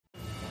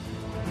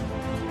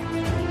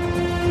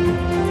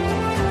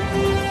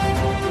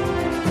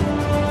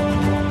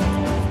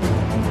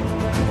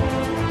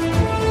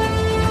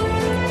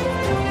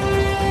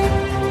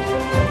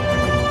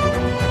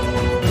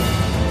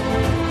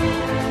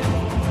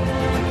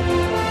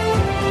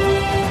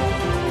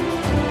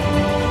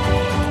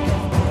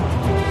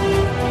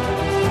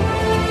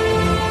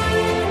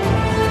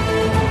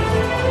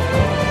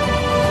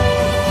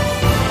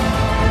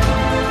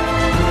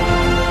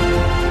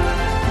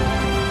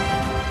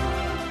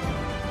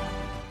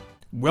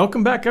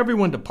Welcome back,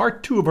 everyone, to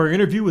part 2 of our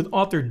interview with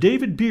author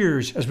David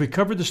Beers as we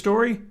cover the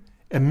story,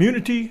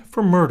 Immunity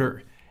for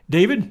Murder.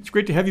 David, it's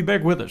great to have you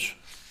back with us.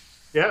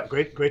 Yeah,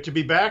 great to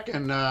be back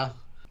and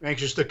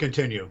anxious to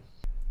continue.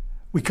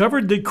 We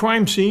covered the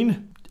crime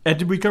scene, and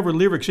did we cover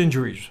Lyric's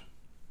injuries?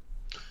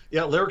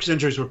 Yeah, Lyric's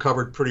injuries were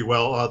covered pretty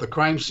well. The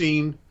crime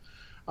scene,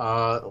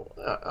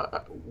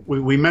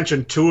 we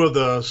mentioned 2 of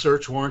the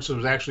search warrants. There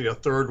was actually a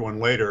third one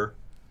later,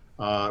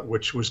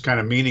 which was kind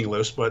of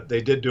meaningless, but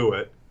they did do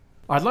it.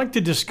 I'd like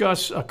to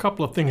discuss a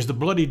couple of things, the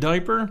bloody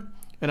diaper,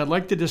 and I'd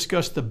like to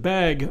discuss the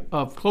bag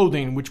of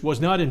clothing which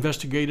was not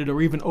investigated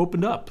or even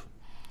opened up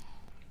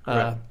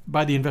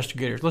by the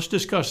investigators. Let's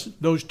discuss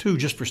those 2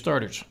 just for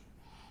starters.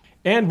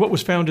 And what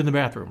was found in the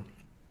bathroom.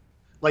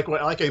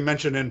 Like I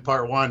mentioned in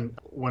part 1,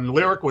 when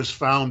Lyric was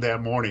found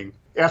that morning,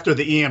 after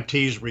the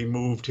EMTs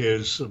removed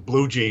his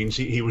blue jeans,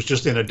 he was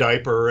just in a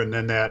diaper and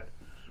then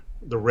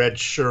the red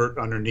shirt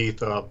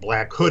underneath a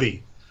black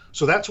hoodie.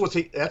 So that's what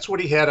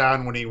he had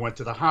on when he went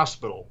to the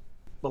hospital.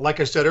 But like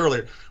I said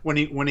earlier, when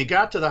he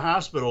got to the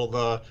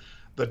hospital,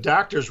 the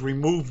doctors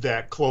removed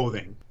that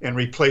clothing and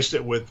replaced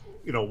it with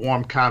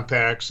warm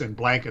compacts and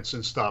blankets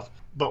and stuff.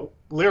 But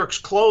Lyric's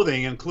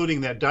clothing, including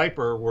that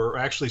diaper, were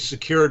actually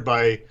secured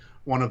by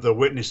one of the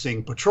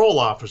witnessing patrol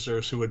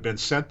officers who had been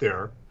sent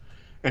there.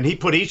 And he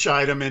put each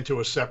item into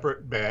a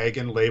separate bag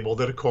and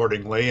labeled it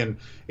accordingly, and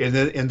it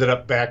ended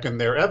up back in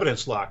their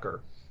evidence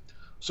locker.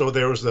 So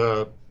there was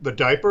the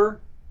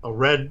diaper, a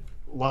red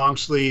long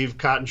sleeve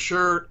cotton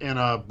shirt, and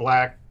a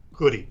black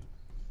hoodie.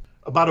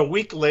 About a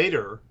week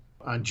later,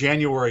 on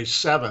January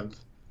 7th,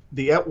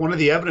 one of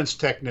the evidence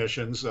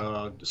technicians,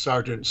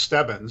 Sergeant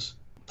Stebbins,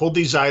 pulled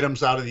these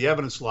items out of the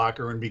evidence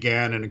locker and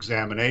began an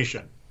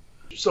examination.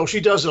 So she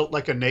does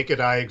like a naked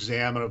eye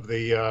exam of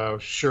the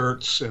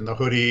shirts and the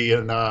hoodie,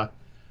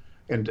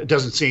 and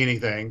doesn't see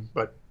anything,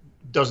 but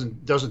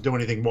doesn't do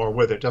anything more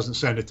with it, doesn't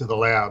send it to the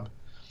lab.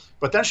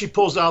 But then she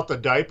pulls out the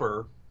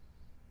diaper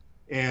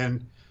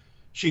and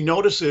she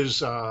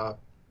notices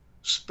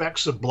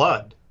specks of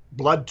blood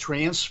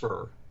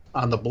transfer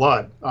on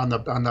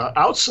the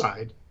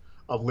outside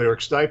of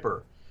Lyric's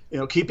diaper.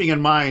 Keeping in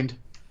mind,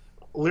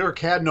 Lyric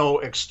had no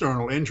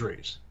external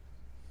injuries.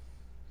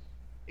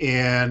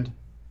 And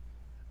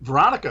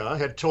Veronica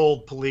had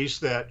told police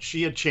that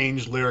she had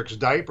changed Lyric's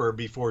diaper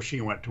before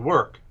she went to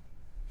work.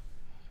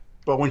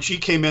 But when she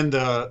came in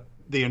the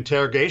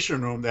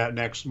interrogation room that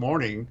next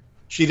morning,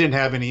 she didn't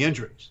have any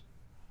injuries.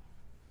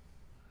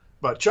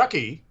 But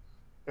Chucky,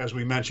 as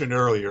we mentioned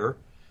earlier,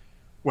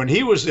 when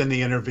he was in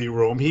the interview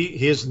room,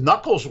 his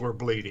knuckles were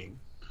bleeding.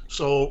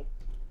 So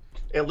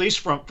at least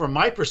from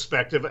my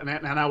perspective, and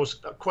I was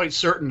quite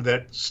certain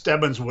that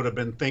Stebbins would have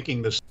been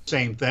thinking the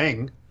same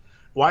thing,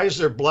 why is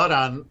there blood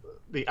on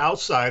the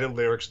outside of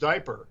Lyric's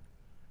diaper?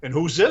 And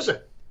whose is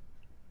it?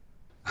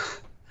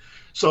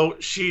 So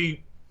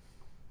she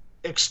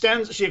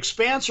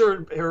expands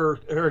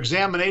her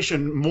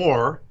examination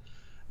more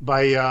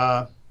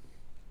by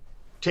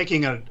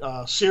taking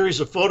a series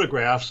of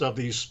photographs of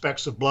these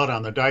specks of blood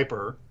on the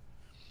diaper.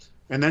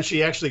 And then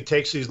she actually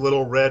takes these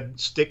little red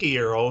sticky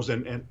arrows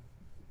and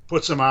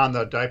puts them on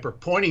the diaper,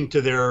 pointing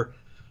to their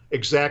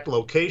exact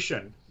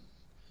location.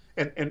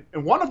 And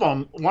one of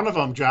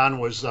them, John,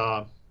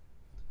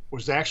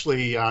 was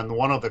actually on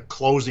one of the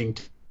closing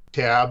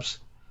tabs.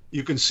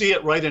 You can see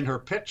it right in her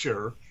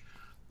picture.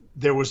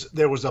 There was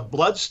a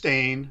blood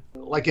stain,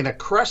 like in a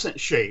crescent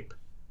shape,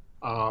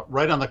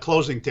 right on the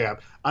closing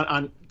tab,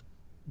 on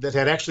that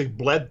had actually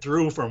bled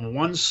through from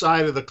one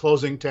side of the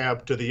closing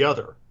tab to the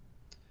other,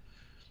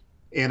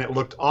 and it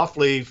looked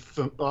awfully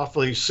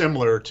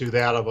similar to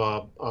that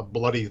of a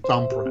bloody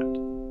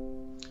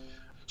thumbprint.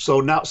 So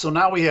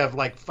now we have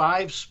like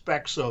 5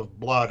 specks of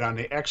blood on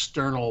the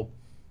external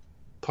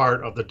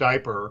part of the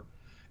diaper,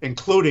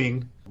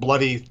 including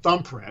bloody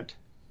thumbprint.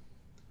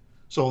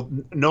 So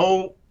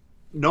no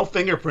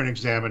fingerprint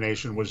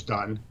examination was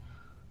done.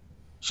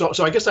 So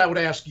I guess I would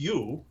ask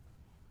you,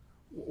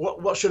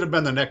 what should have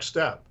been the next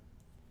step?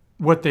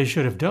 What they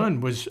should have done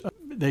was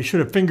they should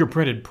have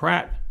fingerprinted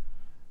Pratt,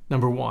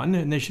 number one,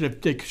 and they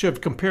should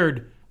have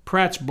compared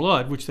Pratt's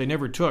blood, which they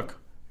never took,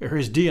 or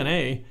his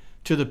DNA,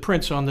 to the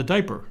prints on the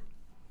diaper.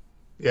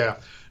 Yeah.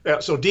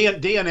 So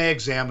DNA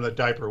exam of the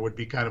diaper would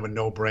be kind of a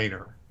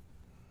no-brainer.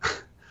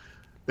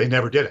 They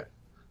never did it.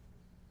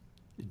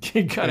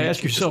 You got to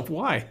ask yourself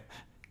why.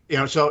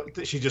 So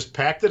she just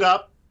packed it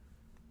up,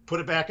 put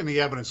it back in the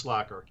evidence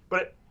locker.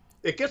 But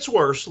it gets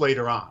worse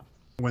later on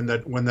when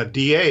the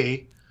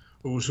DA,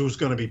 who's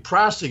going to be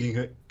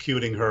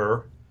prosecuting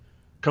her,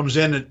 comes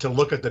in to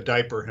look at the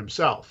diaper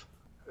himself.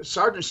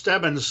 Sergeant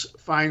Stebbins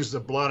finds the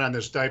blood on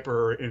this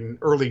diaper in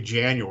early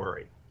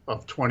January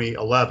of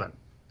 2011,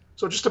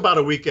 so just about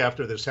a week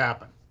after this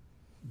happened.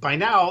 By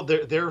now,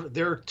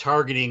 they're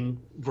targeting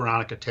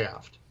Veronica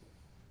Taft,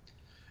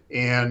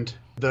 and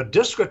the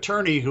district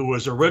attorney who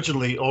was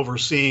originally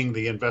overseeing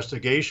the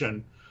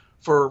investigation,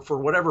 for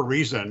whatever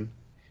reason,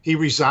 he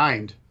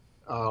resigned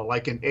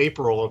like in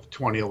April of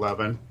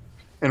 2011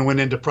 and went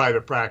into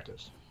private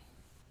practice.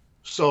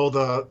 So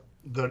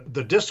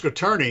the district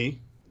attorney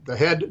the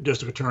head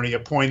district attorney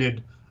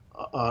appointed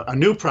a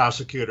new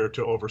prosecutor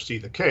to oversee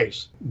the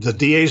case. The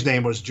DA's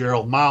name was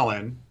Gerald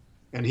Mullen,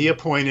 and he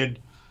appointed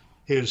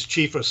his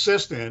chief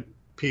assistant,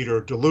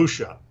 Peter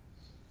DeLucia.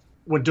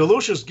 When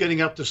DeLucia's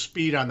getting up to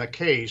speed on the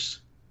case,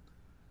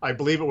 I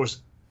believe it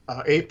was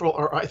April,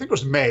 or I think it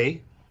was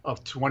May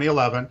of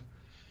 2011,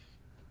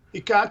 he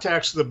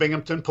contacts the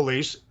Binghamton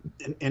police,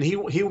 and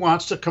he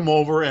wants to come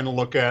over and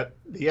look at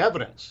the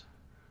evidence.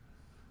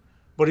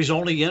 But he's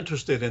only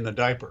interested in the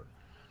diaper.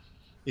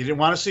 He didn't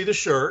want to see the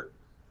shirt.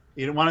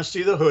 He didn't want to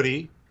see the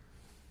hoodie.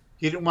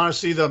 He didn't want to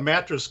see the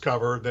mattress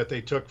cover that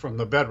they took from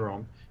the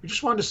bedroom. He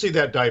just wanted to see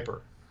that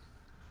diaper.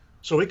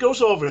 So he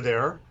goes over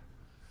there,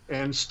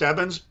 and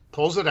Stebbins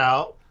pulls it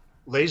out,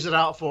 lays it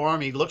out for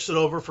him. He looks it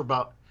over for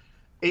about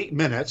 8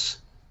 minutes.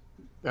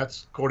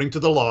 That's according to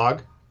the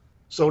log.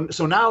 So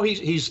now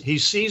he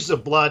sees the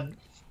blood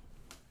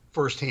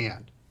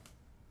firsthand.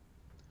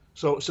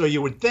 So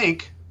you would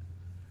think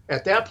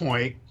at that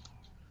point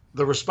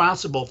the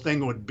responsible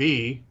thing would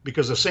be,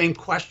 because the same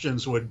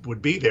questions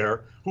would be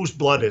there, whose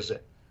blood is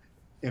it?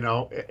 You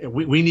know,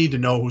 we need to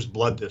know whose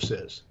blood this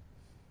is.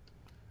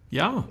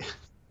 Yeah.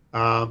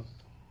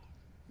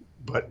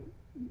 But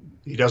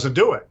he doesn't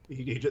do it.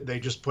 They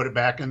just put it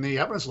back in the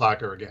evidence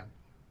locker again.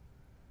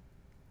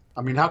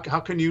 I mean, how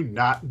can you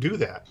not do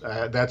that?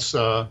 That's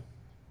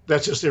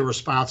just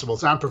irresponsible.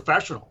 It's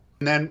unprofessional.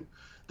 And then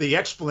the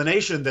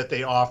explanation that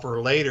they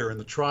offer later in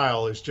the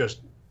trial is just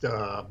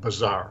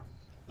bizarre.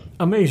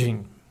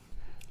 Amazing.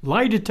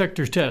 Lie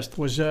detector test.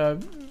 Was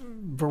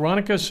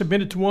Veronica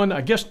submitted to one?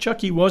 I guess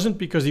Chucky wasn't,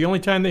 because the only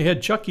time they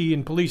had Chucky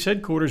in police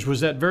headquarters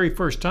was that very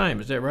first time.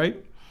 Is that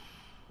right?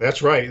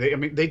 That's right.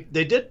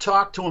 They did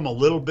talk to him a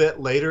little bit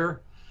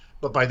later,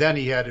 but by then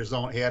he had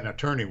an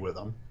attorney with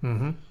him.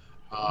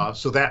 Mm-hmm.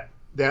 So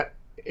that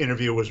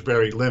interview was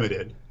very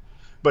limited.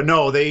 But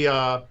no,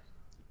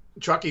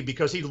 Chucky,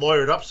 because he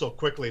lawyered up so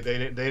quickly, they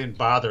didn't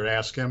bother to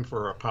ask him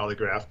for a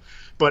polygraph.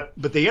 But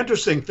the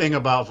interesting thing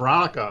about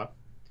Veronica,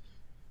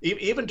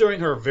 even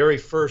during her very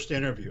first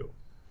interview,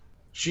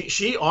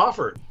 she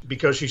offered,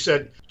 because she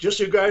said, just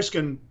so you guys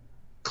can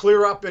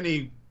clear up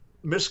any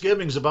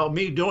misgivings about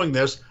me doing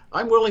this,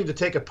 I'm willing to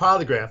take a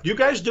polygraph. You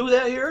guys do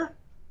that here?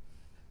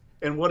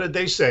 And what did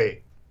they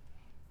say?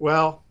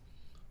 Well,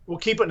 we'll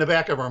keep it in the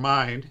back of our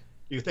mind.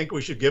 Do you think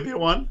we should give you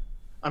one?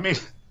 I mean,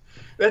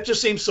 that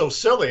just seems so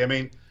silly. I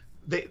mean,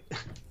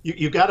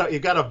 you got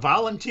a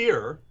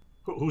volunteer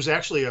who's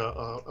actually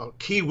a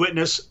key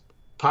witness,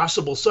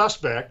 possible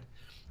suspect,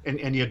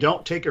 and you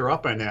don't take her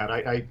up on that.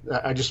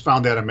 I just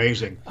found that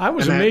amazing. I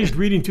was amazed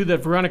reading through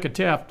that Veronica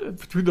Taft,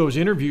 through those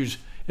interviews,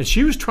 and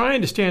she was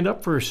trying to stand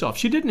up for herself.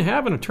 She didn't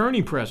have an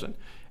attorney present,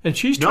 and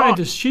she's trying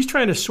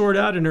to sort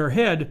out in her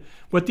head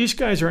what these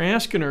guys are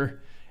asking her,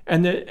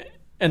 and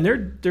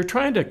they're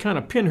trying to kind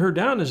of pin her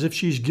down as if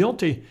she's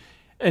guilty,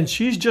 and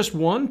she's just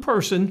one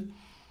person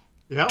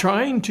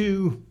trying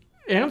to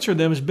answer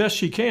them as best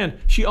she can.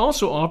 She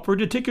also offered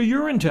to take a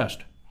urine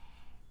test.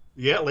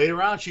 Yeah,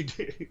 later on she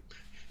did.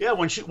 Yeah,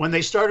 when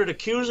they started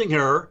accusing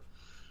her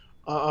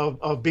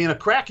of being a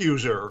crack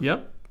user.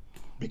 Yep.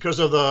 Because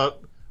of the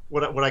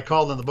what I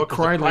called in the book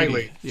cry ladies.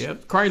 Ladies.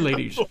 Yep, cry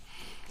ladies.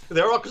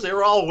 They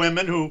were all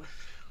women who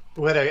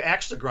had an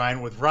axe to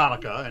grind with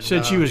Veronica. And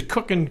said she was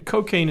cooking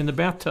cocaine in the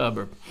bathtub,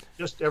 or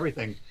just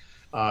everything.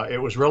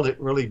 It was really,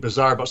 really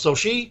bizarre. But so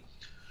she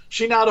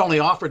not only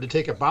offered to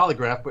take a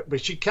polygraph,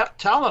 but she kept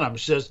telling them.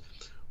 She says,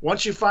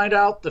 once you find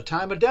out the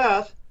time of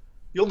death,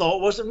 you'll know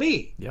it wasn't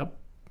me. Yep.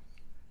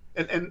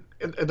 And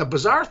the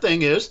bizarre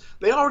thing is,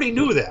 they already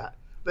knew that.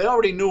 They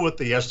already knew what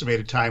the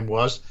estimated time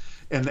was,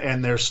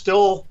 and they're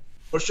still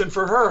pushing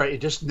for her. It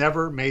just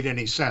never made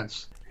any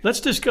sense. Let's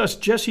discuss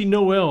Jesse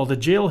Noel, the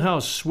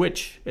jailhouse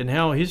switch, and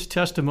how his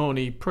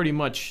testimony pretty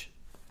much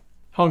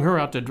hung her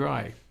out to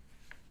dry.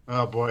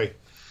 Oh, boy.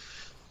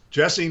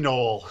 Jesse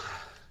Noel,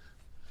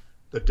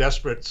 the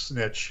desperate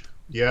snitch.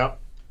 Yeah,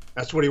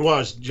 that's what he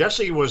was.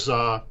 Jesse was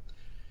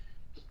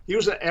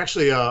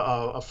actually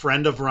a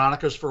friend of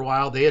Veronica's for a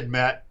while. They had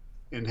met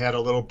and had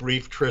a little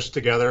brief tryst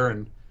together,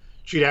 and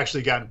she'd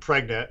actually gotten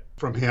pregnant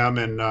from him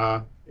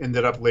and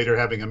ended up later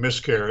having a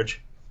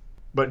miscarriage.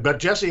 But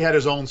Jesse had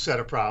his own set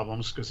of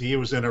problems, because he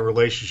was in a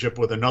relationship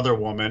with another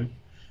woman,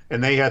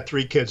 and they had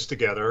 3 kids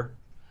together.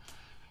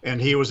 And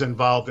he was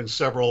involved in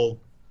several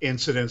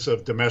incidents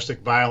of domestic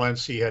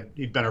violence.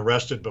 He'd been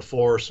arrested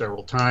before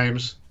several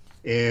times,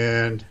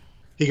 and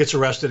he gets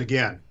arrested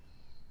again.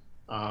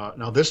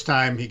 Now this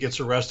time he gets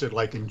arrested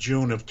like in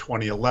June of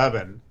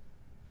 2011.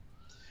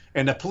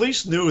 And the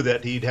police knew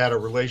that he'd had a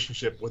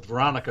relationship with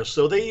Veronica,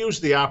 so they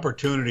used the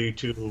opportunity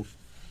to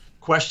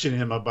question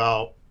him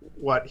about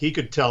what he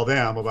could tell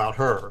them about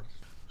her.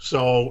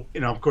 So,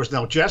 of course,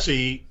 now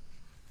Jesse,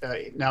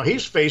 now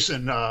he's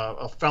facing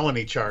a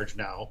felony charge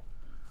now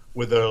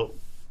with a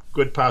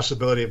good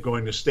possibility of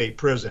going to state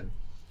prison.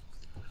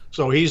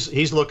 So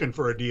he's looking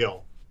for a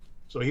deal.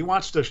 So he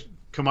wants to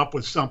come up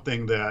with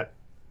something that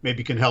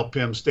maybe can help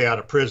him stay out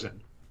of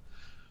prison.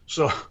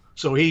 So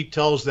he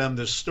tells them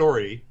this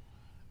story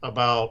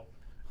about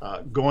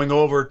going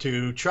over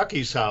to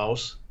Chucky's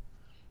house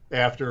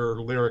after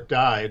Lyric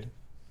died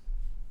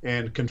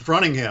and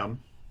confronting him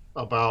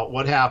about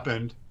what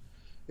happened.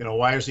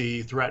 Why is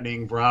he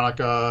threatening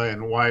Veronica,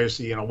 and why is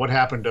he, what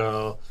happened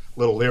to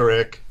little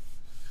Lyric?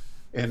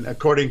 And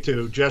according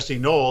to Jesse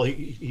Knoll,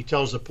 he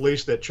tells the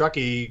police that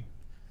Chucky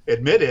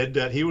admitted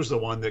that he was the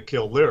one that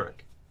killed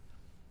Lyric,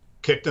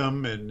 kicked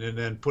him, and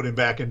then put him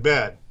back in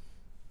bed.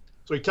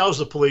 So he tells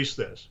the police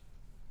this.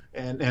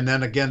 And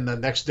then again, the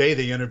next day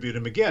they interviewed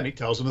him again. He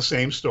tells them the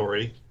same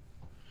story.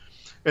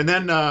 And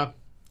then...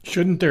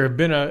 shouldn't there have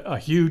been a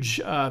huge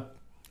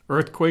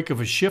earthquake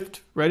of a shift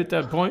right at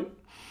that point?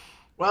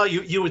 Well,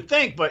 you would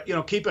think, but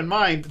keep in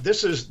mind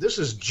this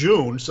is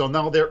June, so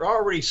now they're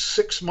already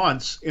 6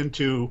 months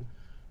into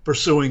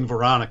pursuing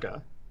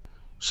Veronica.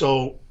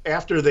 So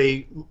after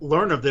they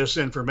learn of this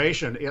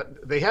information,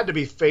 they had to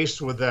be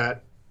faced with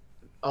that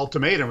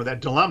ultimatum, or that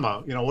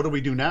dilemma. What do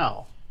we do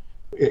now?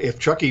 If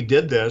Chucky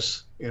did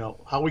this, how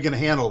are we going to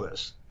handle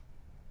this?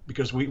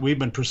 Because we've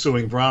been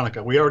pursuing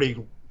Veronica. We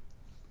already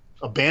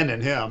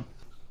abandoned him.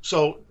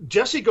 So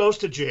Jesse goes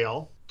to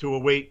jail to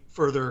await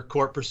further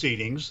court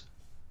proceedings.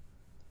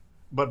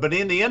 But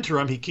in the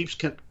interim, he keeps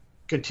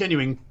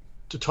continuing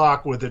to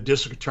talk with the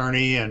district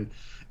attorney and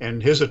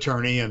his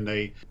attorney, and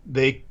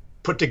they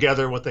put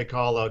together what they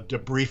call a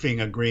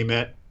debriefing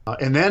agreement.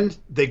 And then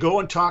they go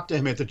and talk to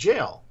him at the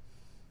jail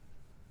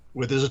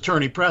with his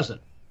attorney present.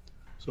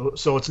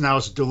 So it's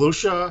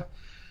DeLucia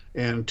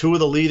and two of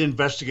the lead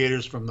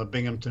investigators from the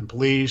Binghamton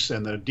Police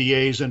and the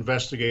DA's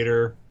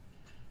investigator.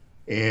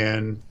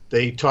 And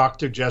they talked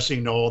to Jesse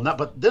Knoll.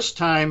 But this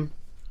time,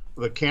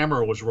 the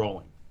camera was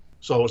rolling.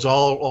 So it was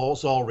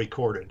all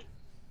recorded.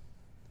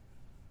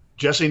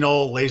 Jesse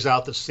Knoll lays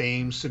out the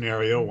same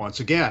scenario once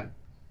again.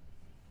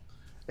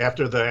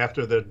 After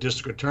the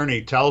district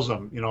attorney tells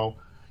him,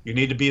 you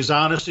need to be as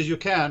honest as you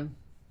can,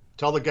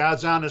 tell the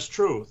God's honest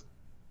truth.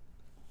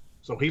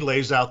 So he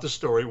lays out the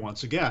story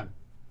once again,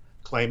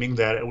 claiming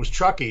that it was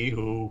Chucky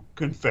who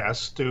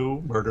confessed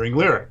to murdering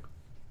Lyric.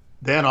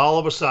 Then all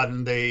of a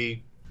sudden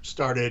they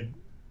started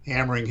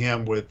hammering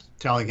him with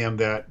telling him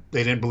that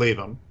they didn't believe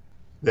him,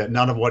 that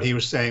none of what he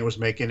was saying was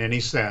making any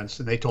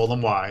sense, and they told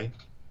him why.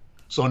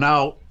 So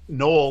now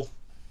Knoll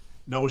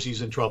knows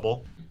he's in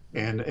trouble,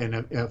 and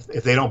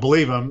if they don't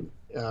believe him,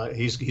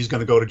 he's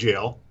going to go to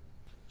jail.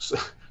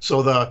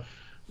 So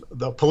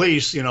the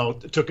police,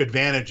 took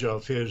advantage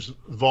of his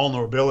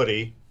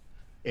vulnerability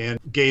and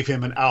gave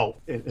him an out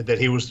that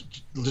he was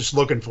just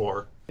looking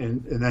for.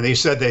 And then they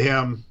said to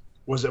him,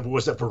 was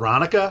it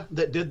Veronica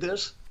that did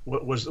this?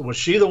 Was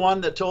she the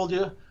one that told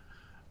you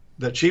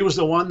that she was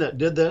the one that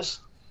did this?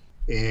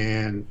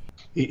 And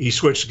he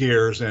switched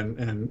gears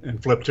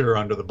and flipped her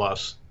under the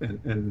bus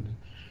and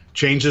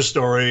changed his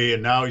story.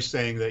 And now he's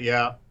saying that,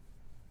 yeah,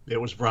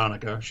 it was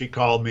Veronica. She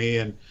called me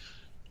and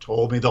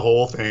told me the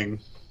whole thing.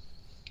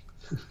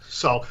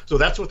 So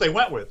that's what they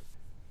went with.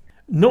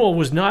 Knoll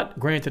was not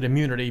granted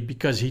immunity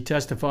because he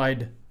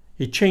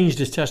changed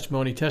his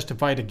testimony,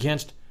 testified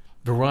against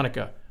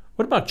Veronica.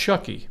 What about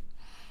Chucky?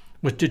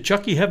 Did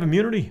Chucky have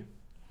immunity?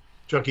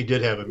 Chucky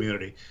did have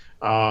immunity.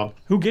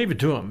 Who gave it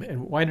to him,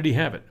 and why did he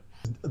have it?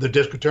 The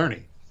district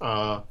attorney.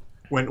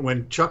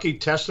 When Chucky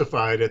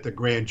testified at the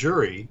grand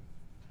jury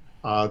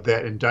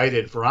that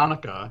indicted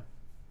Veronica,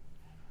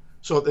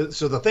 so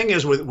the thing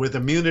is with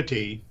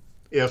immunity,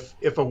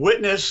 if a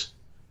witness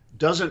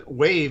doesn't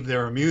waive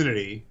their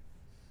immunity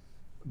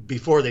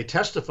before they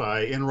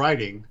testify in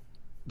writing,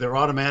 they're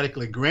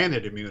automatically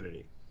granted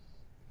immunity.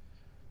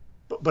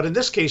 But in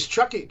this case,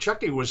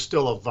 Chucky was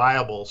still a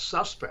viable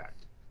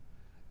suspect,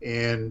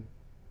 and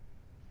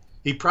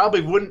he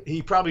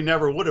probably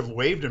never would have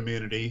waived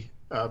immunity,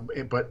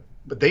 but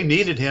they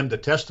needed him to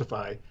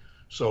testify,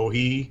 so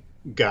he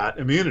got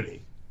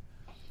immunity.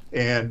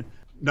 And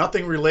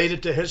nothing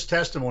related to his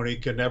testimony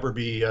can never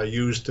be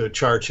used to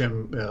charge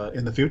him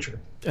in the future.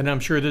 And I'm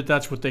sure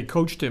that's what they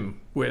coached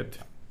him with.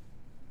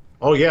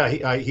 Oh yeah,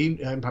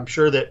 I'm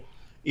sure that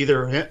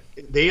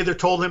they either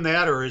told him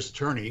that or his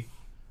attorney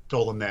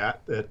told him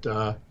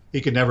that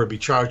he could never be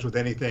charged with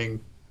anything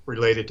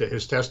related to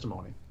his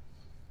testimony.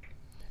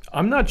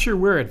 I'm not sure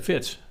where it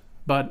fits,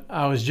 but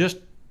I was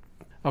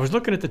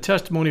looking at the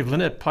testimony of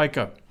Lynette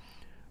Pica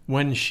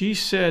when she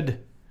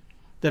said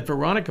that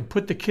Veronica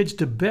put the kids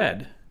to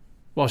bed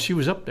while she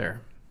was up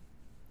there.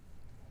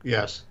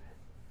 Yes.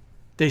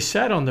 They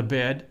sat on the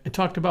bed and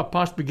talked about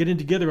possibly getting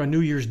together on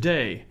New Year's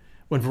Day.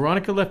 When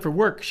Veronica left for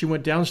work, she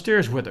went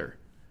downstairs with her.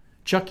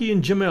 Chucky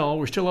and Jamel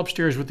were still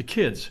upstairs with the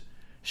kids.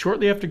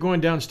 Shortly after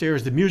going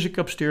downstairs, the music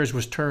upstairs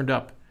was turned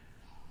up.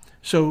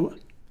 So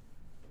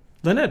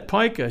Lynette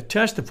Pica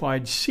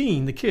testified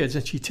seeing the kids,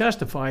 and she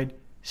testified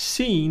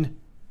seeing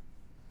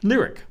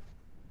Lyric.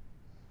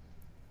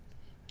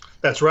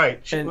 That's right.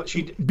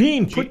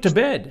 Being put to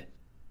bed.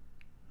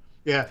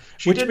 Yeah.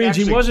 Which means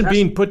he wasn't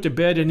being put to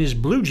bed in his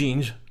blue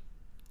jeans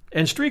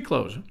and street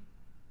clothes.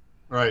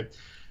 Right.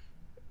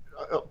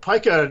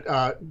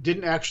 Pica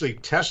didn't actually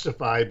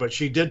testify, but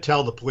she did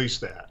tell the police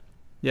that.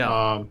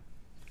 Yeah.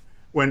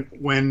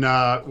 When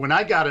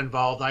I got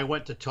involved, I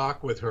went to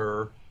talk with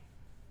her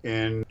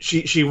and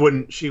she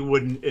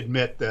wouldn't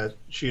admit that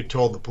she had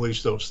told the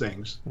police those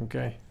things.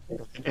 Okay.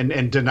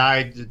 And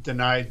denied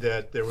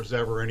that there was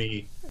ever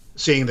any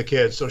seeing the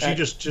kids. So she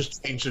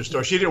just changed her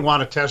story. She didn't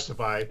want to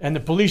testify. And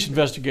the police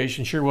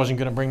investigation sure wasn't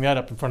going to bring that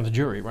up in front of the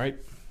jury, right?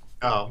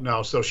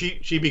 No. So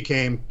she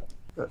became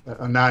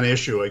a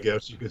non-issue, I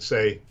guess you could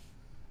say,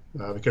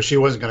 because she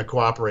wasn't going to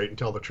cooperate and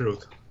tell the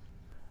truth.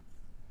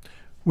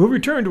 We'll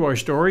return to our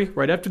story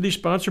right after these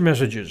sponsor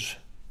messages.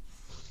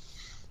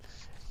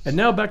 And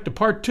now back to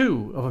part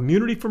 2 of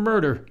Immunity for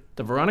Murder,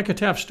 the Veronica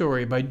Taft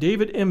story by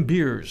David M.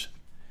 Beers.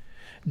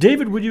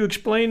 David, would you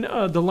explain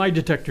the lie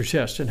detector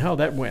test and how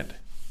that went?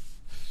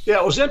 Yeah,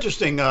 it was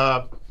interesting.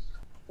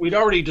 We'd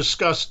already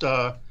discussed,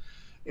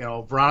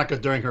 Veronica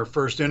during her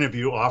first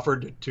interview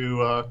offered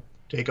to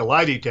take a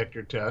lie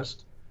detector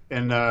test,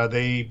 and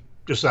they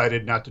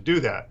decided not to do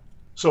that.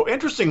 So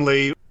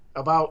interestingly,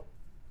 about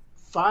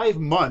 5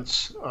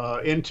 months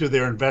into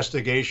their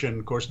investigation,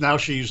 of course, now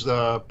she's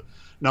the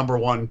number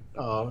one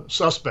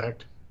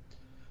suspect.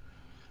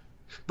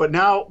 But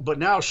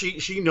now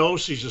she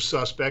knows she's a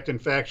suspect. In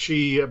fact,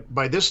 she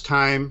by this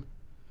time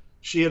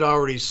she had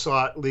already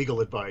sought legal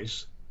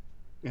advice,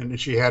 and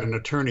she had an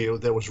attorney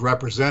that was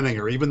representing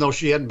her, even though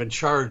she hadn't been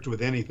charged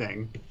with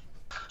anything.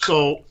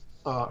 So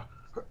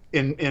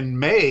in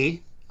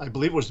May, I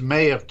believe it was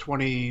May of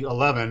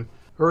 2011,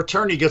 her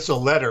attorney gets a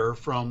letter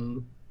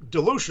from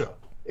DeLucia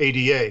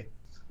ADA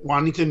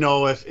wanting to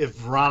know if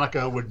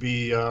Veronica would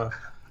be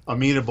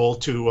amenable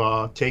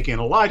to taking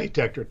a lie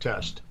detector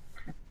test.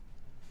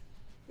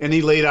 And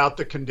he laid out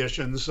the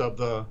conditions of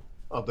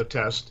the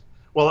test.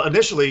 Well,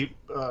 initially,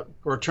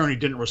 her attorney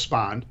didn't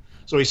respond,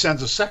 so he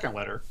sends a second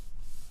letter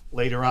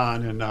later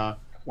on and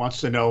wants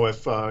to know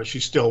if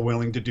she's still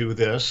willing to do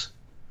this.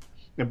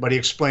 But he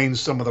explains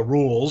some of the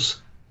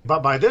rules.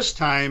 But by this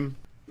time,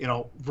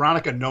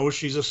 Veronica knows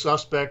she's a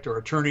suspect, her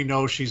attorney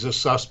knows she's a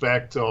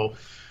suspect. So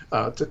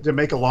to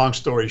make a long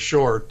story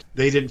short,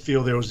 they didn't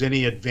feel there was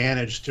any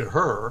advantage to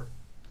her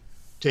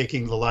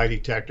taking the lie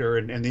detector,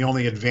 and the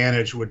only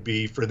advantage would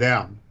be for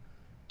them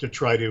to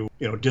try to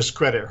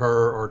discredit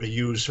her or to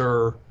use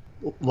her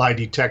lie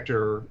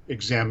detector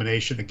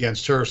examination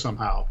against her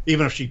somehow,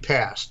 even if she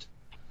passed.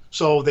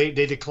 So they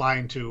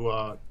declined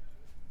to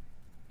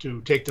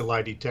take the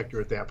lie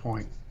detector at that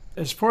point.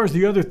 As far as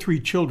the other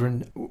 3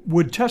 children,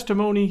 would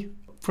testimony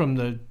from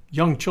the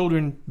young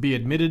children be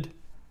admitted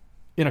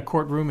in a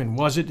courtroom, and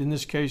was it in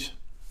this case?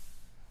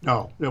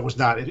 No, it was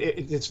not.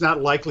 It's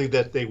not likely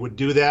that they would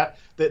do that.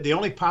 The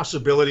only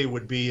possibility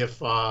would be if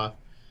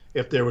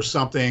there was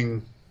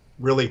something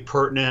really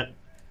pertinent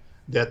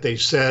that they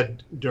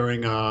said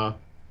during an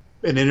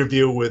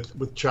interview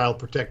with Child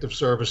Protective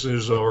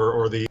Services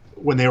or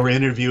when they were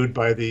interviewed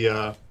by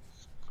the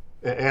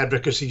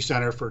Advocacy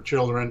Center for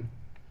Children.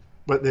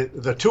 But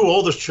the 2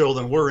 oldest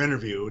children were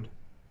interviewed.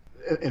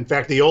 In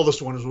fact, the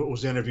oldest one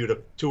was interviewed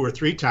 2 or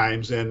 3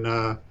 times, and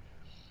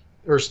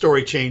her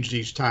story changed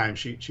each time.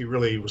 She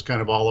really was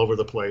kind of all over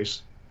the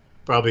place,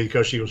 probably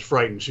because she was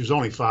frightened. She was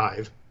only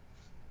 5,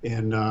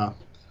 and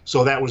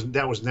so that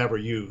was never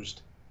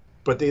used.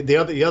 But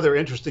the other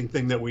interesting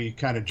thing that we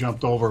kind of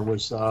jumped over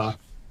was the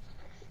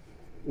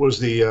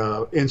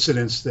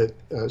incidents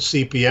that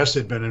CPS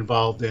had been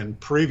involved in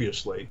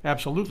previously.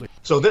 Absolutely.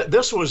 So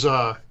this was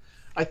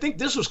I think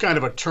this was kind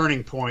of a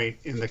turning point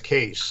in the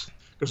case.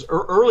 Because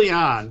early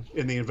on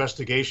in the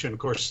investigation, of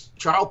course,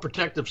 Child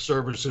Protective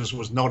Services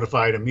was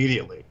notified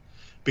immediately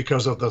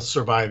because of the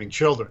surviving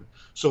children.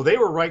 So they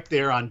were right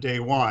there on day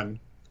one,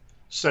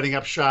 setting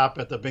up shop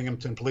at the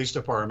Binghamton Police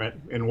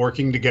Department and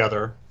working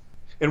together.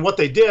 And what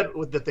they did,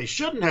 that they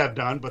shouldn't have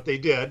done, but they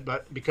did,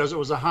 but because it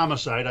was a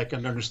homicide, I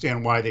can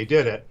understand why they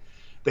did it.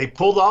 They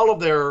pulled all of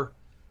their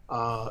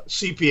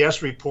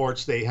CPS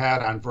reports they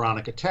had on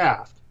Veronica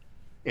Taft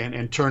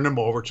and turned them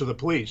over to the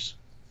police.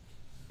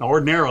 Now,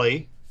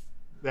 ordinarily,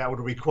 that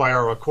would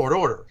require a court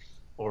order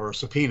or a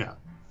subpoena.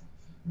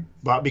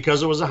 But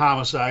because it was a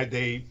homicide,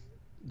 they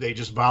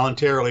just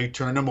voluntarily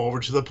turned them over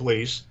to the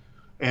police.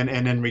 And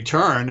in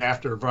return,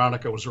 after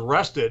Veronica was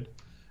arrested,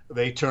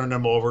 they turned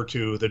them over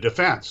to the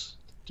defense,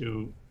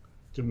 to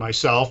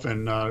myself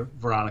and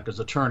Veronica's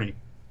attorney.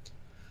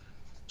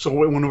 So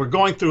when we're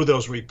going through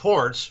those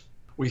reports,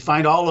 we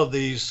find all of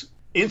these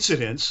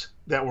incidents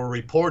that were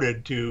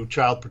reported to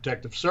Child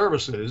Protective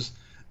Services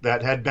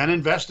that had been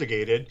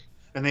investigated,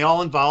 and they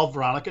all involved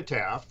Veronica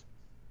Taft,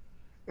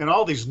 and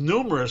all these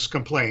numerous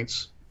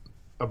complaints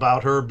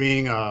about her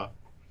being a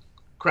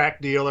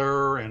crack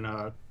dealer and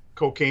a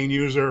cocaine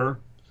user,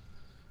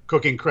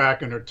 cooking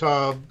crack in her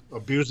tub,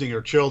 abusing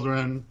her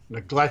children,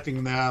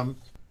 neglecting them,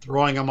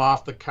 throwing them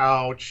off the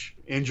couch,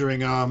 injuring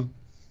them.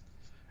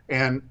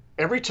 And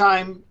every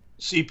time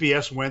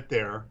CPS went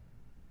there,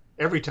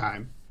 every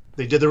time,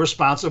 they did the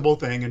responsible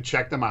thing and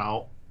checked them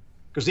out,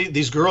 because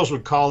these girls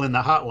would call in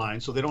the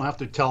hotline, so they don't have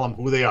to tell them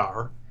who they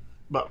are.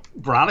 But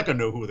Veronica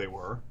knew who they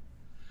were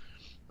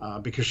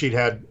because she'd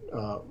had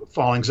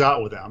fallings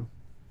out with them.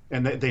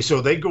 And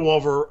they'd go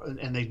over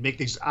and they'd make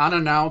these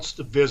unannounced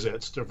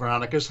visits to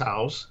Veronica's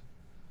house.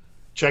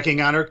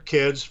 checking on her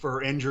kids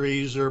for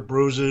injuries or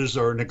bruises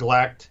or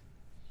neglect,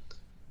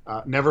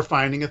 never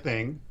finding a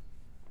thing.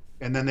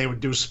 And then they would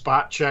do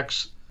spot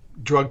checks,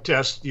 drug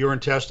tests, urine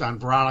tests on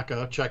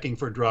Veronica, checking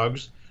for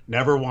drugs.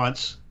 Never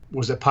once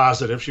was it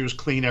positive. She was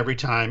clean every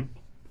time.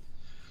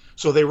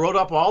 So they wrote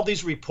up all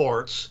these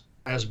reports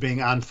as being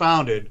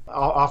unfounded,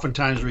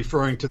 oftentimes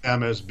referring to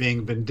them as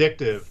being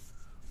vindictive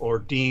or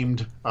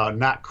deemed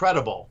not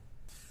credible.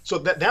 So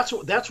that's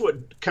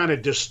what kind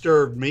of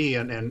disturbed me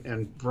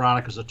and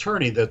Veronica's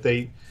attorney, that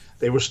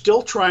they were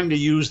still trying to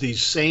use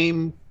these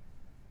same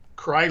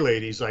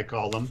cry-ladies, I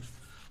call them,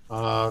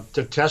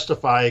 to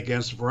testify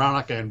against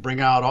Veronica and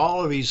bring out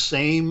all of these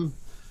same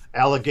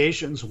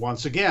allegations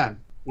once again,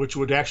 which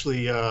would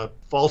actually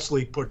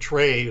falsely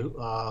portray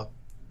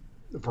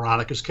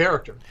Veronica's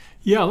character.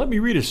 Yeah, let me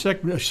read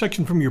a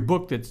section from your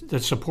book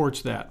that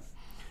supports that.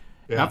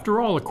 Yeah. After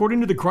all,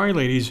 according to the Cry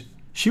Ladies,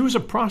 she was a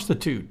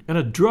prostitute and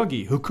a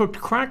druggie who cooked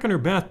crack in her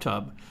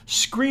bathtub,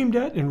 screamed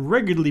at and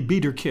regularly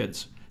beat her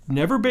kids,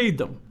 never bathed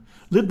them,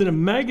 lived in a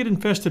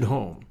maggot-infested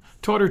home,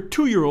 taught her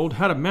 2-year-old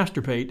how to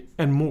masturbate,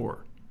 and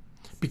more.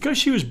 Because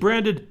she was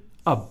branded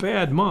a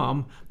bad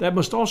mom, that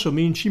must also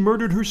mean she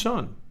murdered her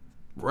son,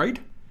 right?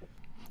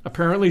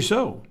 Apparently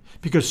so,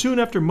 because soon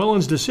after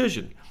Mullen's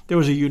decision, there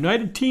was a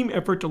united team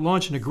effort to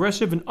launch an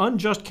aggressive and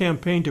unjust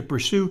campaign to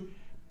pursue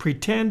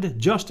pretend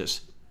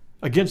justice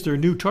against their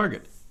new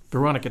target,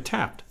 Veronica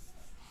Taft.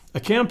 A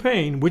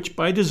campaign which,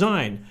 by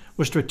design,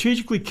 was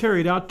strategically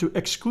carried out to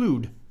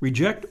exclude,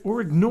 reject,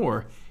 or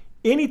ignore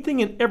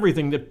anything and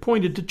everything that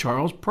pointed to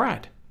Charles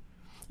Pratt.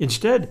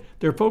 Instead,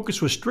 their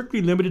focus was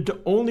strictly limited to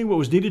only what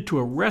was needed to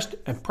arrest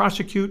and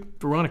prosecute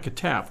Veronica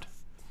Taft.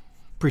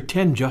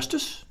 Pretend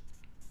justice?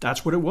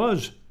 That's what it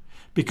was,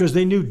 because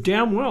they knew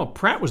damn well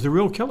Pratt was the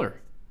real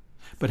killer.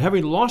 But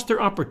having lost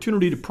their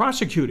opportunity to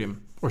prosecute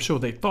him, or so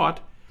they thought,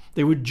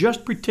 they would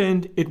just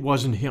pretend it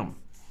wasn't him.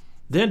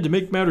 Then, to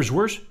make matters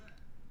worse,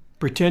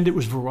 pretend it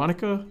was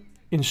Veronica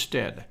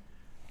instead.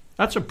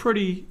 That's a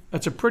pretty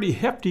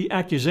hefty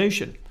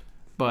accusation,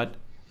 but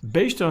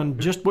based on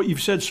just what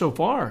you've said so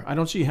far, I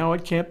don't see how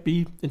it can't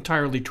be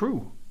entirely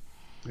true.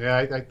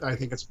 Yeah, I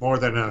think it's more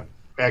than an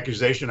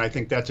accusation. I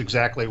think that's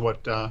exactly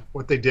what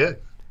they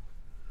did,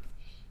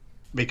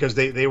 because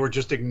they were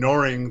just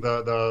ignoring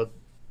the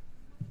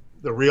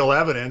real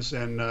evidence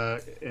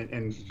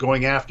and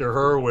going after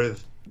her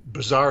with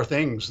bizarre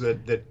things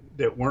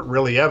that weren't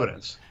really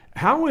evidence.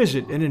 How is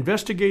it an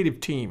investigative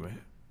team,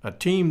 a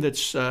team that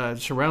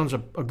surrounds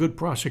a good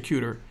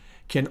prosecutor,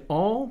 can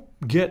all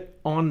get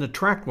on the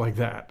track like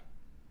that?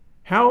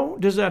 How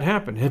does that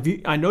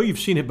happen? I know you've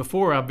seen it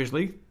before,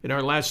 obviously. In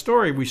our last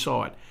story, we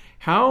saw it.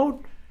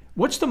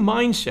 What's the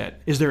mindset?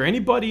 Is there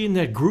anybody in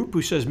that group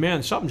who says,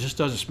 man, something just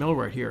doesn't smell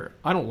right here.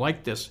 I don't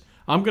like this.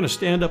 I'm going to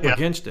stand up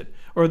against it.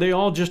 Or are they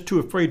all just too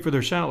afraid for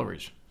their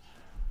salaries?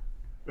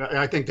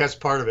 I think that's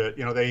part of it.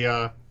 You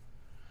know,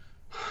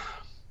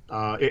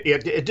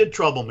 it did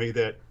trouble me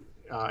that,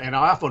 and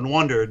I often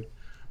wondered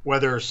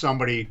whether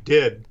somebody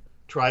did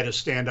try to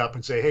stand up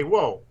and say, hey,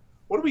 whoa,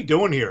 what are we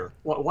doing here?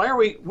 Why are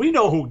we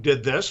know who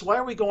did this. Why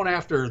are we going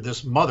after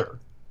this mother?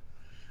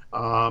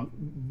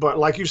 But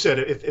like you said,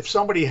 if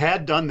somebody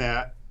had done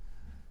that,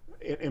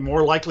 and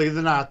more likely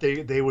than not,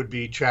 they would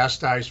be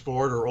chastised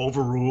for it or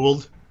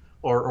overruled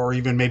or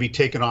even maybe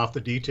taken off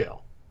the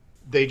detail.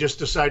 They just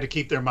decide to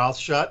keep their mouth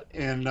shut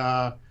and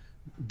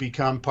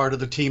become part of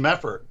the team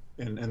effort.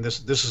 And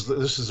this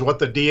is what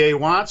the DA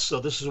wants,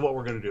 so this is what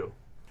we're going to do.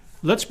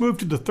 Let's move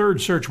to the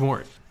third search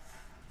warrant.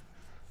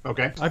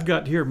 Okay. I've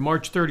got here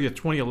March 30th,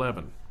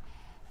 2011.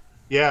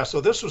 Yeah, so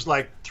this was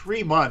like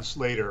 3 months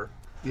later.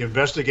 The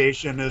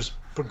investigation is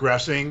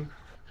progressing.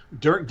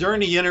 During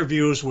the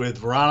interviews with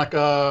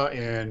Veronica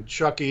and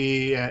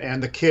Chucky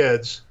and the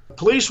kids,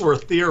 police were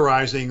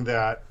theorizing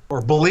that,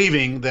 or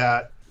believing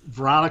that,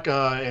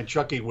 Veronica and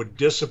Chucky would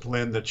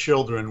discipline the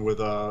children with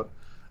a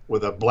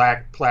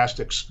black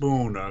plastic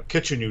spoon, a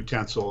kitchen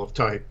utensil of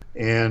type.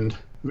 And,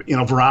 you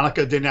know,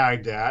 Veronica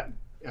denied that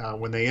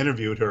when they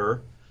interviewed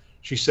her.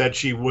 She said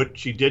she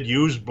did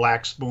use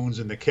black spoons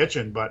in the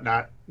kitchen, but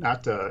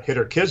not to hit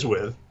her kids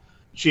with.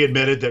 She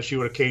admitted that she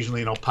would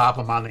occasionally, pop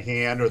them on the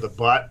hand or the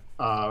butt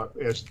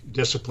as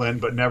discipline,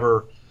 but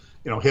never,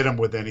 hit them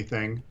with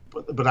anything.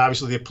 But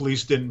obviously the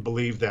police didn't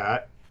believe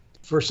that.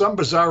 For some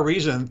bizarre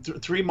reason,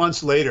 3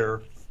 months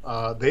later,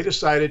 they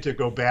decided to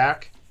go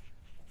back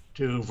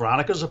to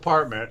Veronica's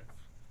apartment.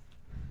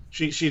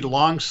 She'd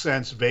long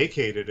since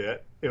vacated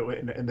it,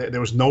 and there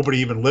was nobody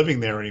even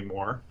living there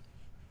anymore.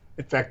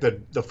 In fact,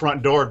 the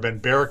front door had been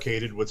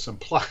barricaded with some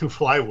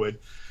plywood.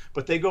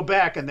 But they go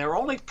back, and their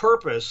only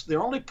purpose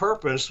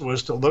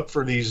was to look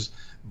for these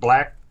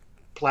black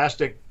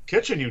plastic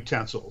kitchen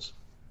utensils.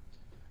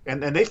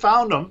 And they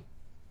found them.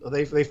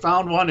 They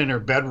found one in her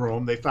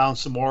bedroom. They found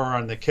some more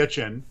in the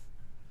kitchen.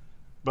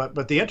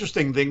 But the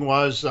interesting thing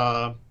was,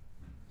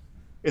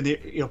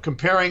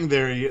 comparing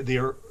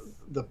the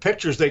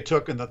pictures they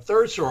took in the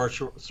third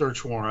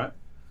search warrant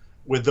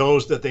with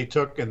those that they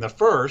took in the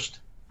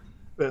first,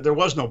 there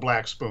was no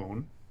black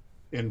spoon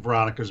in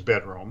Veronica's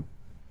bedroom.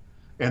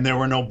 and there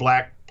were no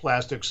black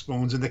plastic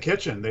spoons in the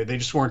kitchen. They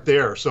just weren't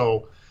there.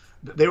 So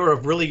they were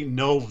of really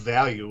no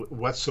value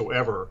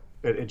whatsoever.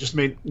 It just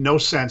made no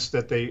sense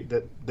that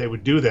they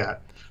would do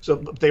that. So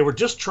they were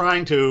just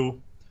trying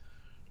to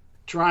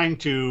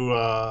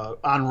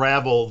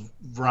unravel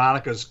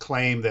Veronica's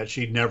claim that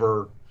she'd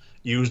never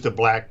used a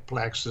black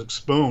plastic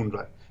spoon.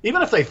 But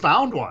even if they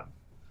found one,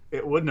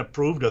 it wouldn't have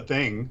proved a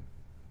thing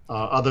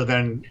other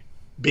than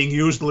being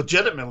used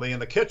legitimately in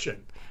the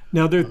kitchen.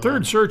 Now, their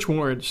third search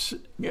warrants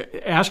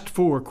asked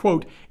for,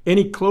 quote,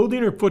 any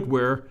clothing or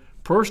footwear,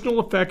 personal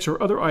effects,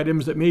 or other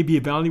items that may be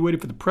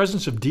evaluated for the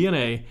presence of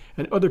DNA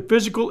and other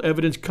physical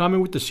evidence common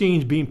with the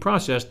scenes being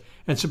processed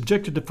and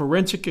subjected to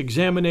forensic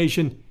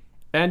examination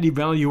and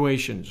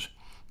evaluations.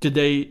 Did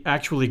they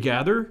actually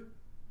gather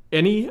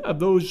any of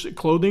those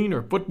clothing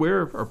or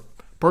footwear or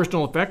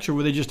personal effects, or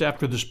were they just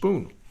after the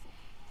spoon?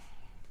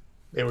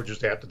 They were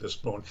just after the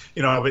spoon.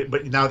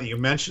 But now that you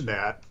mention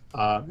that,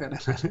 and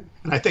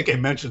I think I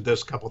mentioned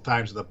this a couple of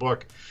times in the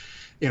book,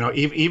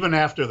 even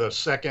after the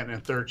second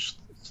and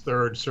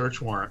third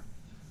search warrant,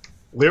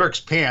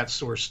 Lyric's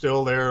pants were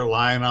still there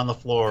lying on the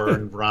floor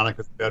in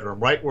Veronica's bedroom,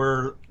 right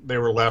where they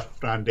were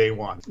left on day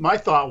one. My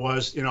thought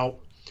was,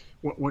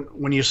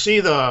 when you see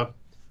the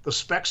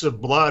specks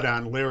of blood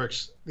on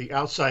the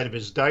outside of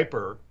his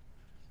diaper,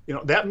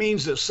 that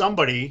means that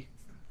somebody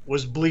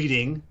was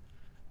bleeding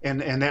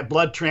and that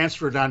blood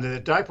transferred onto the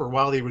diaper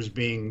while he was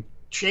being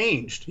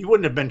changed. He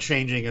wouldn't have been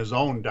changing his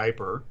own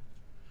diaper.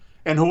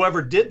 And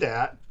whoever did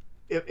that,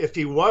 if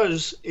he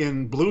was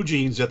in blue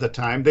jeans at the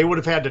time, they would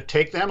have had to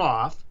take them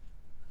off,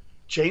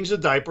 change the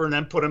diaper, and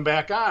then put them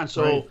back on.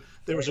 So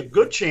there was a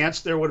good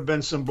chance there would have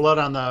been some blood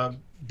on the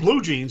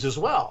blue jeans as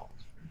well.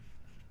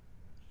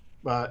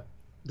 But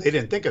they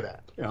didn't think of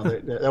that.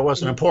 That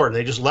wasn't important.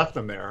 They just left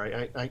them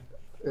there.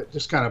 It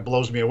just kind of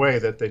blows me away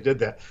that they did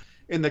that.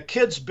 In the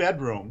kid's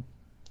bedroom,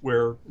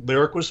 where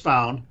Lyric was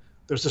found,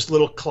 there's this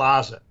little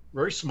closet,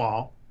 very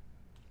small.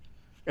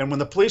 And when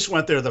the police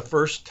went there the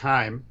first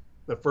time,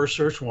 the first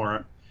search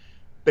warrant,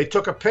 they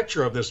took a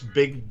picture of this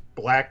big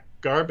black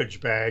garbage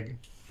bag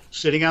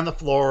sitting on the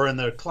floor in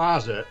the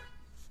closet,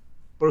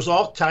 but it was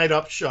all tied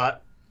up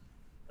shut,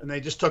 and they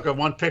just took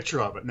one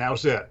picture of it, and that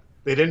was it.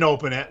 They didn't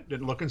open it,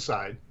 didn't look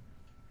inside.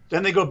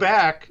 Then they go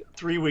back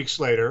 3 weeks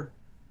later,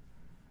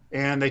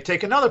 and they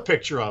take another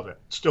picture of it,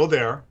 still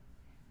there.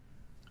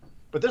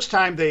 But this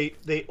time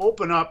they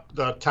open up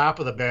the top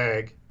of the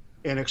bag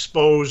and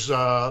expose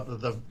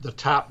the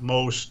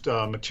topmost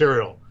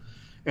material.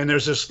 And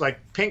there's this like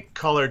pink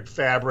colored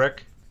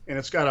fabric, and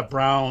it's got a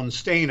brown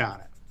stain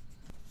on it.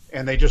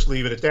 And they just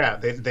leave it at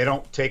that. They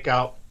don't take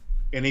out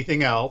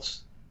anything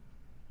else.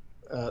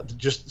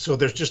 So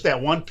there's just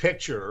that one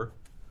picture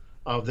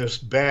of this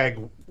bag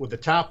with the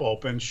top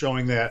open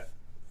showing that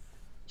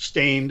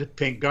stained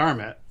pink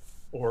garment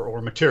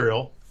or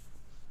material.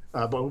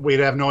 But we'd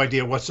have no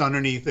idea what's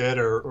underneath it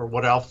or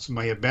what else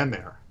may have been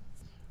there.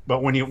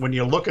 But when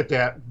you look at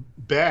that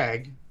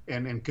bag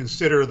and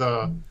consider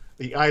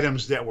the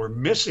items that were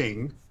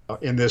missing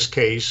in this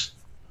case,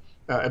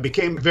 it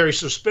became very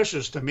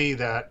suspicious to me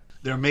that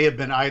there may have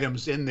been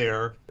items in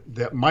there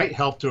that might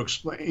help to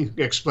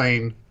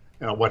explain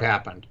what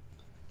happened.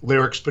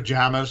 Lyric's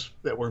pajamas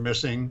that were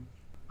missing,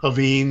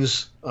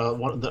 Havine's,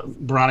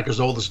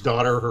 Veronica's oldest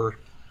daughter,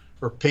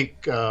 her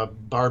pink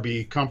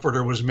Barbie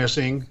comforter was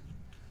missing.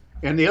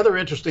 And the other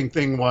interesting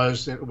thing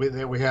was that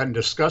we hadn't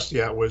discussed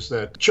yet was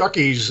that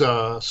Chucky's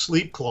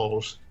sleep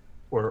clothes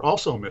were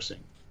also missing.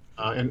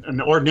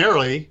 And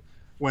ordinarily,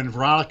 when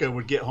Veronica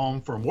would get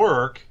home from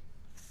work,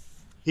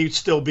 he'd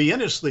still be in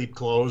his sleep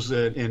clothes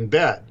in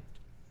bed.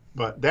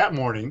 But that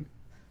morning,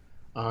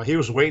 he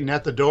was waiting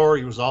at the door.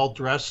 He was all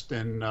dressed,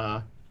 and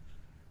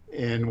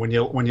when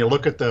you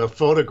look at the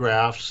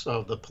photographs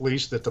of the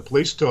police that the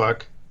police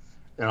took,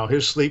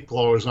 his sleep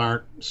clothes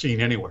aren't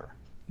seen anywhere.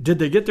 Did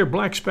they get their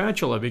black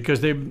spatula? Because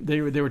they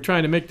were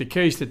trying to make the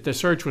case that the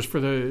search was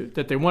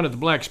that they wanted the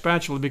black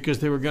spatula because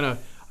they were gonna.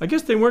 I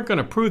guess they weren't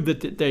gonna prove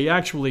that they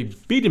actually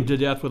beat him to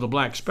death with a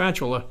black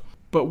spatula.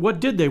 But what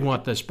did they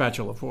want the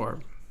spatula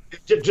for?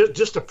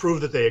 Just to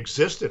prove that they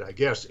existed, I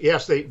guess.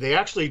 Yes, they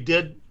actually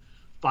did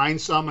find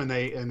some, and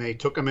they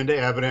took them into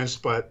evidence,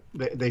 but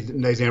they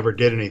never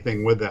did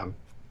anything with them.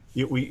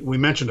 We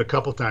mentioned a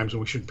couple times,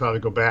 and we should probably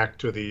go back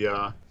to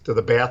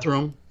the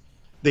bathroom.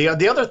 The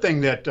other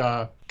thing that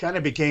kind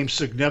of became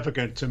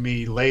significant to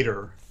me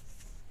later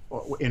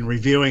in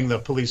reviewing the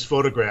police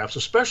photographs,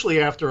 especially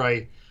after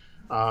I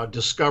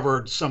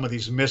discovered some of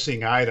these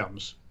missing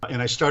items,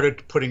 and I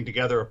started putting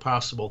together a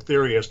possible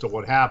theory as to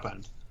what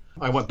happened.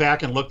 I went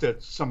back and looked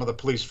at some of the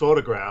police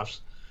photographs,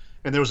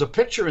 and there was a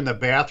picture in the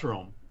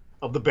bathroom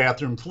of the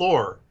bathroom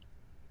floor,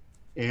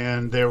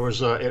 and there was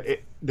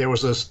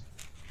this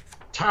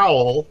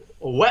towel,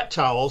 a wet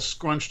towel,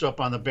 scrunched up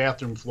on the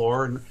bathroom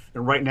floor, and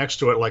right next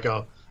to it like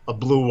a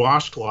blue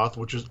washcloth,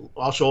 which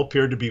also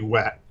appeared to be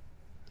wet.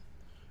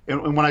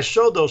 And when I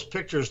showed those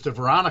pictures to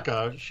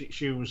Veronica,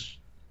 she was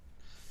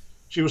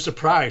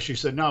surprised. She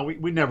said, "No,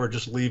 we never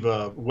just leave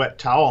a wet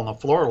towel on the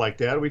floor like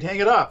that. We'd hang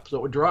it up so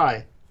it would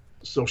dry."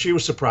 So she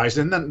was surprised.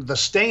 And then the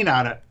stain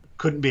on it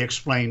couldn't be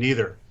explained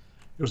either.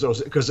 It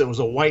was because it was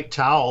a white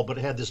towel, but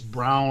it had this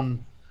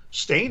brown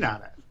stain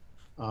on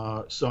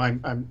it. So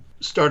I'm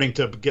starting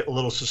to get a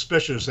little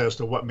suspicious as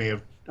to what may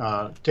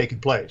have taken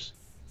place.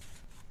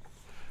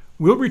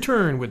 We'll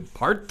return with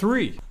part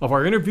 3 of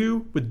our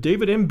interview with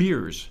David M.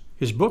 Beers,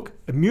 his book,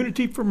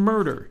 Immunity from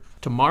Murder,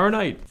 tomorrow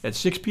night at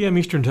 6 p.m.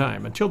 Eastern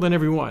Time. Until then,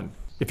 everyone,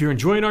 if you're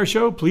enjoying our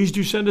show, please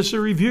do send us a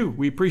review.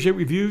 We appreciate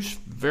reviews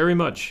very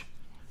much.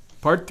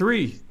 Part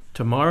 3,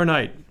 tomorrow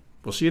night.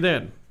 We'll see you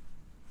then.